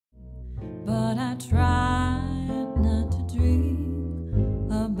but I tried not to dream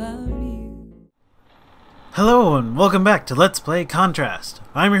about you. Hello and welcome back to Let's Play Contrast.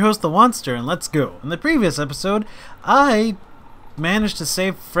 I'm your host, the Wanster, and let's go. In the previous episode, I managed to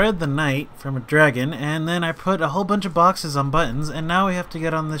save Fred the Knight from a dragon, and then I put a whole bunch of boxes on buttons, and now we have to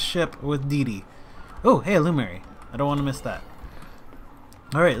get on this ship with Dee Dee. Oh, hey, a Lumary. I don't want to miss that.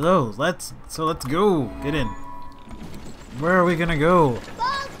 Alright, let's go. Get in. Where are we gonna go? Full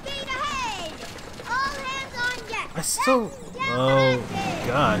speed ahead! All hands on deck! Oh,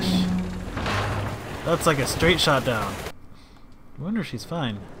 gosh. That's like a straight shot down. I wonder if she's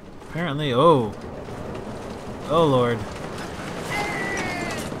fine. Apparently, oh Lord.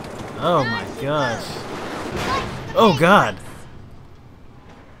 Oh my gosh. Oh God.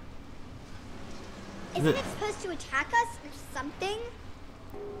 Isn't it supposed to attack us or something?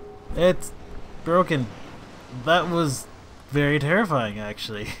 It's broken. That was very terrifying,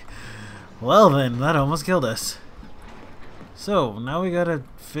 actually. Well then, that almost killed us. So, now we gotta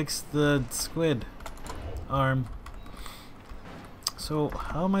fix the squid arm. So,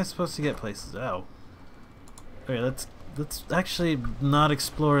 how am I supposed to get places? Ow. Alright, let's actually not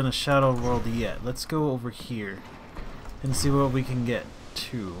explore in the shadow world yet. Let's go over here and see what we can get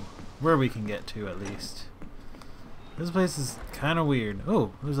to. Where we can get to, at least. This place is kind of weird.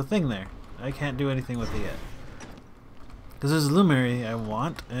 Oh, there's a thing there. I can't do anything with it yet. Because there's a Lumary I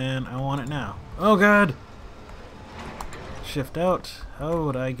want, and I want it now. Oh God! Shift out. How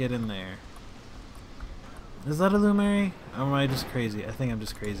would I get in there? Is that a Lumary? Or am I just crazy? I think I'm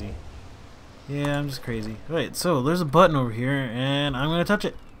just crazy. Yeah, I'm just crazy. Right, so there's a button over here, and I'm going to touch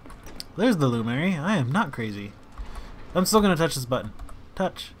it. There's the Lumary. I am not crazy. I'm still going to touch this button.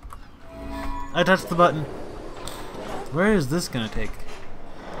 Touch. I touched the button. Where is this going to take?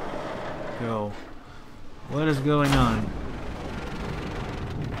 Go. What is going on?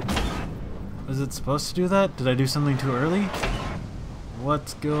 Was it supposed to do that? Did I do something too early?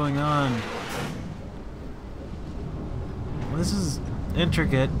 What's going on? This is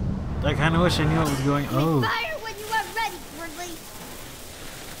intricate. I kind of wish I knew what was going on. Oh. Fire when you are ready, Gridley!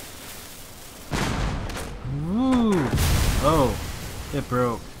 Ooh. Oh. It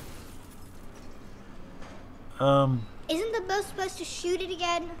broke. Isn't the bow supposed to shoot it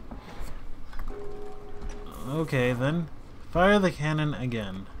again? Okay, then. Fire the cannon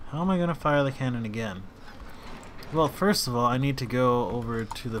again. How am I going to fire the cannon again? Well, first of all, I need to go over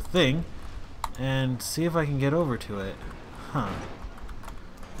to the thing and see if I can get over to it. Huh.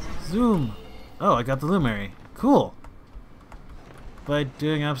 Zoom! Oh, I got the Lumary. Cool! By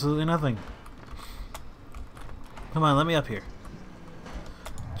doing absolutely nothing. Come on, let me up here.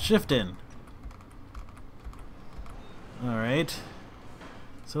 Shift in. Alright.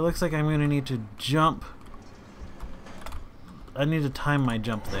 So it looks like I'm going to need to jump. I need to time my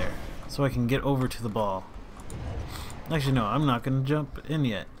jump there so I can get over to the ball. Actually, no, I'm not going to jump in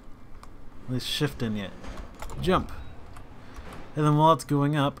yet. At least shift in yet. Jump. And then while it's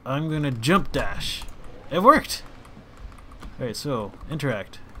going up, I'm going to jump dash. It worked! Alright, so,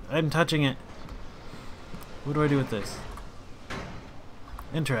 interact. I'm touching it. What do I do with this?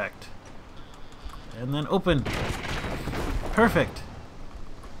 Interact. And then open. Perfect.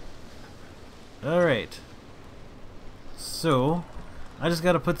 Alright. So, I just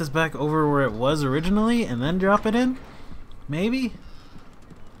gotta put this back over where it was originally and then drop it in? Maybe?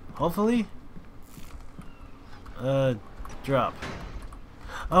 Hopefully? Drop.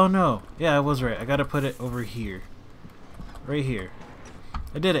 Oh no. Yeah, I was right. I gotta put it over here. Right here.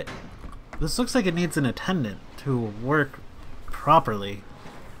 I did it. This looks like it needs an attendant to work properly.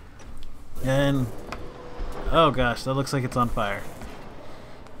 And oh gosh, that looks like it's on fire.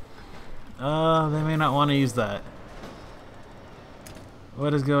 They may not want to use that.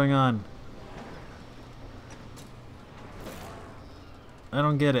 What is going on? I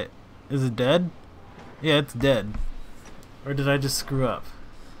don't get it. Is it dead? Yeah, it's dead. Or did I just screw up?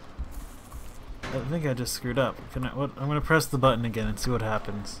 I think I just screwed up. I'm gonna press the button again and see what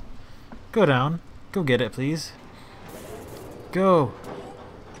happens. Go down. Go get it, please. Go.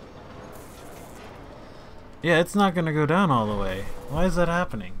 Yeah, it's not gonna go down all the way. Why is that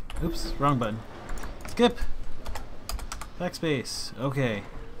happening? Oops, wrong button. Skip. Backspace. Okay.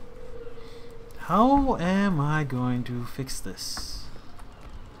 How am I going to fix this?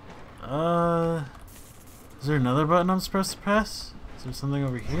 Is there another button I'm supposed to press? Is there something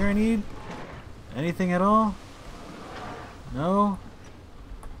over here I need? Anything at all? No?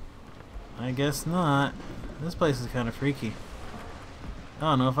 I guess not. This place is kind of freaky. I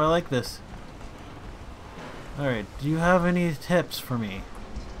don't know if I like this. Alright, do you have any tips for me?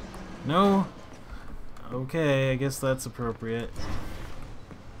 No? Okay, I guess that's appropriate.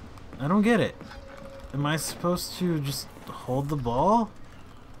 I don't get it. Am I supposed to just hold the ball?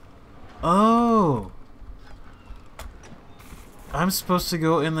 Oh! I'm supposed to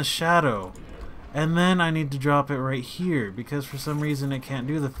go in the shadow. And then I need to drop it right here because for some reason it can't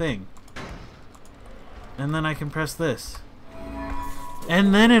do the thing. And then I can press this.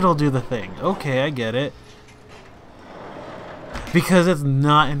 And then it'll do the thing. Okay, I get it. Because it's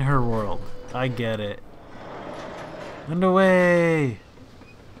not in her world. I get it. And away!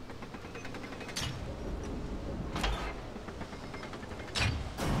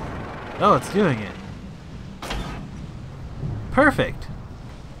 Oh, it's doing it. Perfect!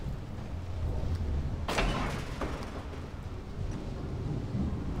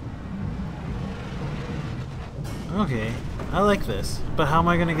 Okay, I like this. But how am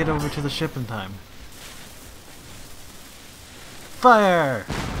I gonna get over to the ship in time? Fire!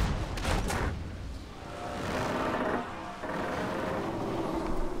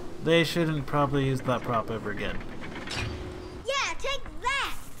 They shouldn't probably use that prop ever again. Yeah, take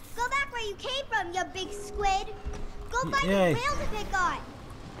that! Go back where you came from, you big squid! Go find Yay. a whale to pick on!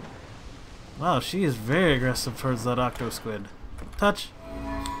 Wow, she is very aggressive towards that octo squid. Touch!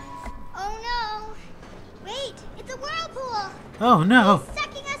 Oh no! Wait, it's a whirlpool! Oh no! It's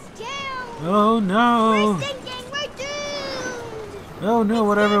sucking us down! Oh no! We're sinking! We're doomed! Oh no,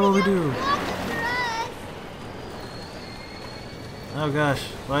 whatever will we do? Water for us. Oh gosh,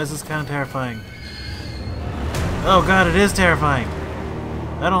 why is this kind of terrifying? Oh god, it is terrifying!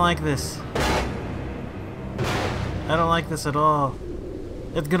 I don't like this. I don't like this at all.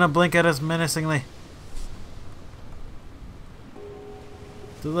 It's gonna blink at us menacingly.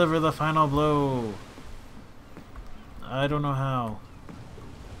 Deliver the final blow. I don't know how.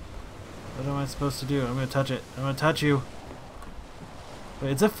 What am I supposed to do? I'm gonna touch it. I'm gonna touch you.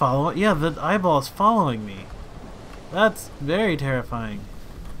 Wait, is it following? Yeah, the eyeball is following me. That's very terrifying.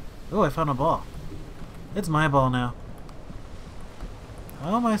 Oh, I found a ball. It's my ball now.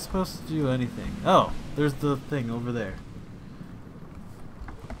 How am I supposed to do anything? Oh, there's the thing over there.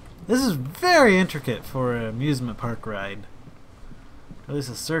 This is very intricate for an amusement park ride. Or at least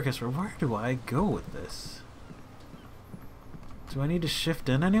a circus. Where do I go with this? Do I need to shift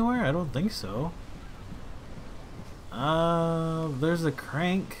in anywhere? I don't think so. There's a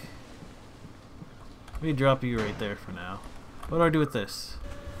crank. Let me drop you right there for now. What do I do with this?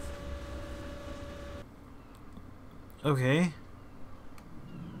 Okay.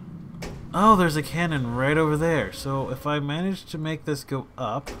 Oh, there's a cannon right over there. So if I manage to make this go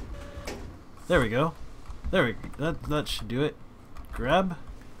up, there we go. There we go. That should do it. Grab,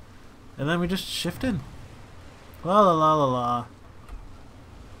 and then we just shift in. La la la la la.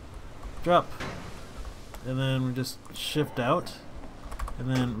 Drop, and then we just shift out, and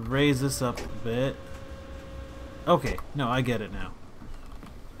then raise this up a bit. Okay, no, I get it now.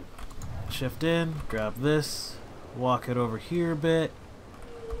 Shift in, grab this, walk it over here a bit.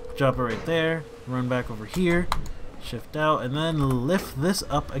 Drop it right there, run back over here, shift out, and then lift this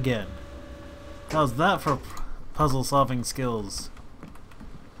up again. How's that for puzzle solving skills?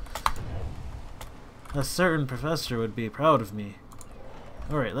 A certain professor would be proud of me.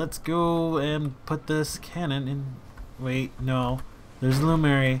 Alright, let's go and put this cannon in. Wait, no. There's a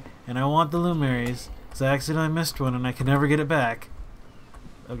Lumary, and I want the Lumaries, because I accidentally missed one and I can never get it back.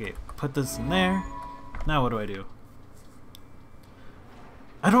 Okay, put this in there. Now what do I do?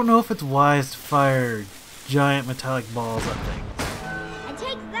 I don't know if it's wise to fire giant metallic balls at things. And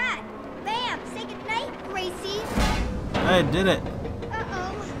take that! Bam! Say goodnight, Gracie! I did it!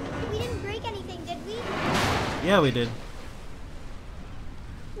 Uh-oh. We didn't break anything, did we? Yeah, we did.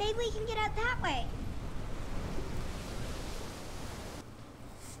 Maybe we can get out that way.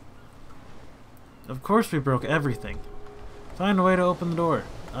 Of course we broke everything. Find a way to open the door.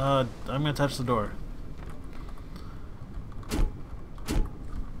 I'm gonna touch the door.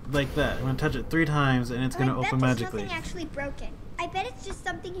 Like that. I'm gonna touch it 3 times and it's gonna open magically. I bet there's nothing actually broken. I bet it's just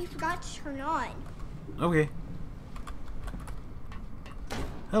something you forgot to turn on. Okay.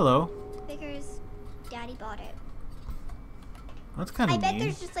 Hello. Figures Daddy bought it. That's kind I of bet mean.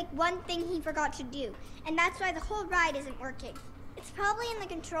 there's just like one thing he forgot to do, and that's why the whole ride isn't working. It's probably in the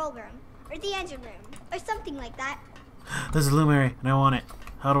control room, or the engine room, or something like that. This is Lumary, and I want it.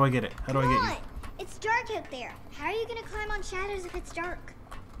 How do I get it? How do I Come get on! you? It's dark out there. How are you gonna climb on shadows if it's dark?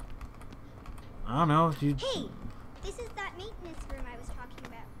 I don't know. You... Hey, this is that maintenance room I was talking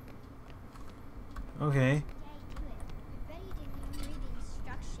about. Okay. Yeah, do it. I bet you didn't even read the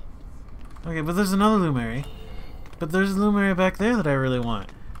instructions. Okay, but there's another Lumary. But there's a Lumary back there that I really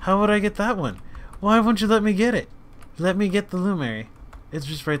want. How would I get that one? Why won't you let me get it? Let me get the Lumary. It's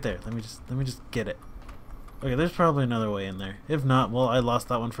just right there. Let me just get it. Okay, there's probably another way in there. If not, well, I lost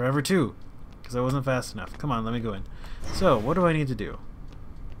that one forever too. Because I wasn't fast enough. Come on, let me go in. So, what do I need to do?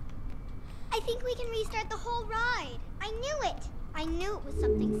 I think we can restart the whole ride. I knew it. I knew it was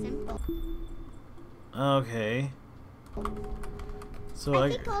something simple. Okay. So I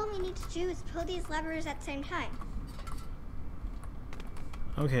think all we need to do is pull these levers at the same time.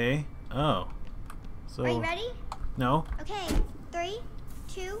 Okay. Oh. So. Are you ready? No. Okay. 3,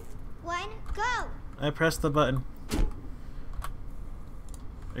 2, 1, go! I pressed the button.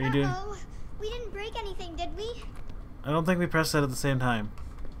 Are you doing? Uh-oh. We didn't break anything, did we? I don't think we pressed that at the same time.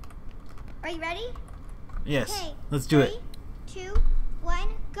 Are you ready? Yes. Okay. Let's do it. 3, 2, 1,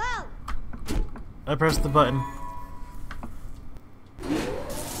 go! I pressed the button.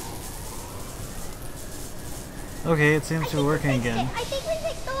 Okay, it seems to be working again. I think we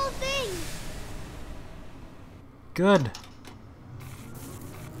fixed the whole thing! Good.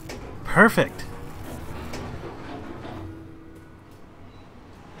 Perfect.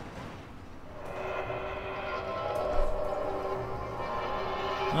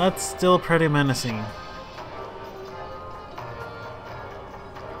 That's still pretty menacing.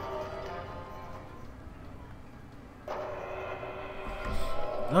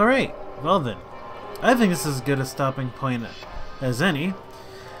 Alright, well then. I think this is as good a stopping point as any.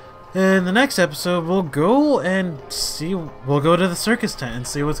 In the next episode, we'll go to the circus tent and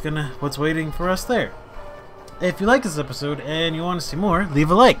see what's waiting for us there. If you like this episode and you want to see more,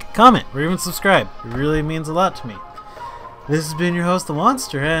 leave a like, comment, or even subscribe. It really means a lot to me. This has been your host, The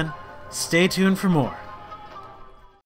Monster, and stay tuned for more.